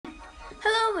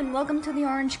Hello and welcome to the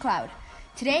Orange Cloud.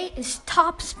 Today is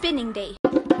Top Spinning Day.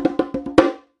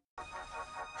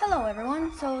 Hello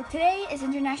everyone, so today is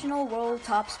International World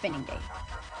Top Spinning Day.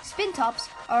 Spin tops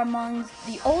are among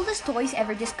the oldest toys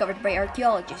ever discovered by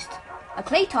archaeologists. A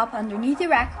clay top underneath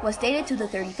Iraq was dated to the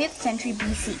 35th century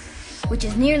BC, which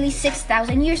is nearly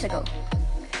 6,000 years ago.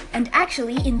 And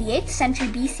actually, in the 8th century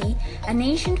BC, an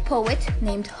ancient poet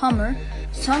named Homer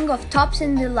sung of tops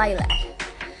in the lilac.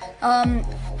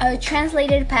 A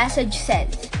translated passage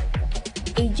says,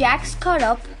 Ajax caught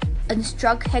up and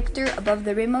struck Hector above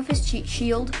the rim of his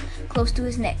shield close to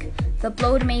his neck. The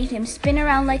blow made him spin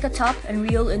around like a top and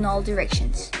reel in all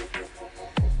directions.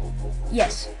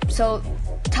 Yes, so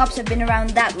tops have been around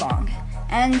that long.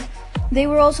 And they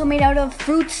were also made out of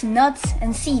fruits, nuts,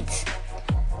 and seeds.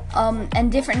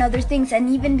 And different other things, and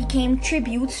even became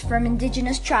tributes from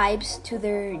indigenous tribes to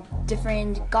their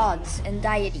different gods and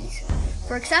deities.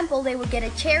 For example, they would get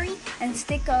a cherry and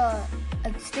stick a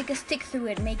stick through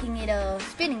it, making it a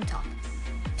spinning top.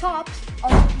 Tops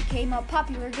also became a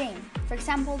popular game. For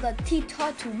example, the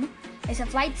Tee-Tot-Tum is a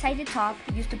flight-sided top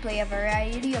used to play a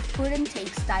variety of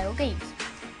put-and-take style games.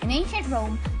 In ancient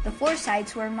Rome, the four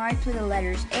sides were marked with the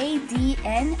letters A, D,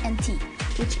 N, and T,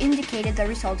 which indicated the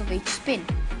result of each spin.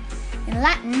 In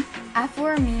Latin,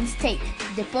 affur means take,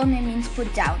 depone means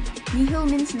put down, nihil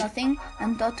means nothing,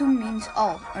 and totum means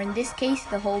all, or in this case,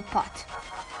 the whole pot.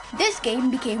 This game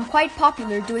became quite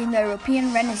popular during the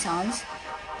European Renaissance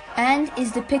and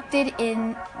is depicted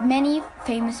in many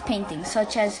famous paintings,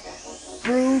 such as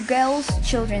Bruegel's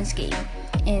children's game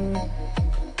in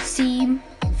c.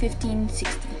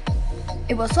 1560.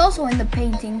 It was also in the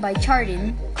painting by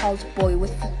Chardin called Boy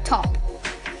with Top.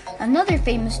 Another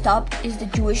famous top is the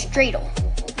Jewish dreidel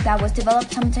that was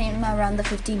developed sometime around the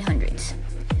 1500s.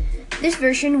 This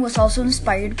version was also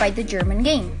inspired by the German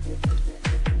game.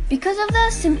 Because of the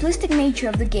simplistic nature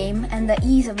of the game and the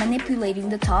ease of manipulating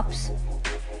the tops,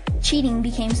 cheating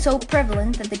became so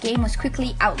prevalent that the game was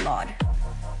quickly outlawed.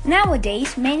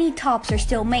 Nowadays, many tops are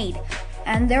still made,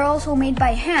 and they're also made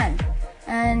by hand.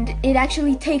 And it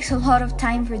actually takes a lot of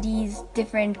time for these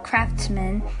different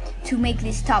craftsmen to make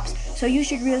these tops. So you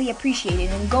should really appreciate it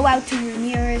and go out to your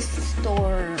nearest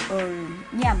store or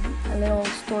a little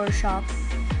store shop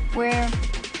where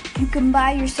you can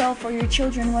buy yourself or your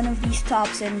children one of these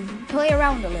tops and play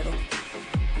around a little.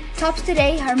 Tops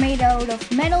today are made out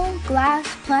of metal, glass,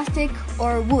 plastic,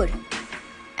 or wood.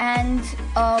 And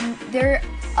there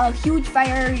are a huge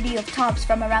variety of tops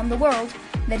from around the world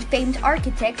that famed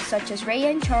architects such as Ray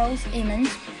and Charles Emmons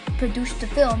produced a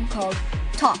film called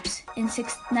Tops in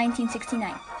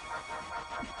 1969.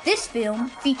 This film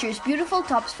features beautiful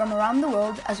tops from around the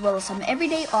world as well as some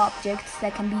everyday objects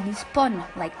that can be spun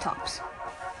like tops.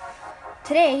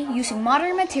 Today, using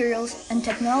modern materials and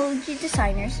technology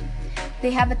designers,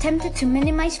 they have attempted to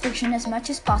minimize friction as much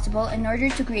as possible in order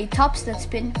to create tops that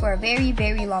spin for a very,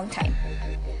 very long time.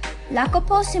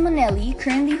 Jacopo Simonelli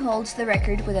currently holds the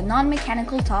record with a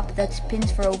non-mechanical top that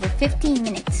spins for over 15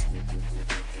 minutes.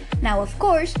 Now, of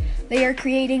course, they are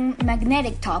creating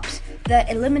magnetic tops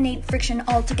that eliminate friction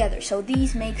altogether, so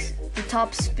these makes the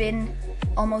top spin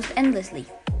almost endlessly.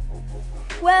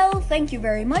 Well, thank you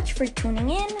very much for tuning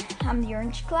in. I'm the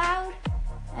Orange Cloud,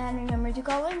 and remember to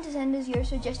call in to send us your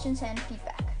suggestions and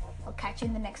feedback. I'll catch you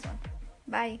in the next one.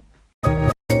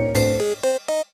 Bye.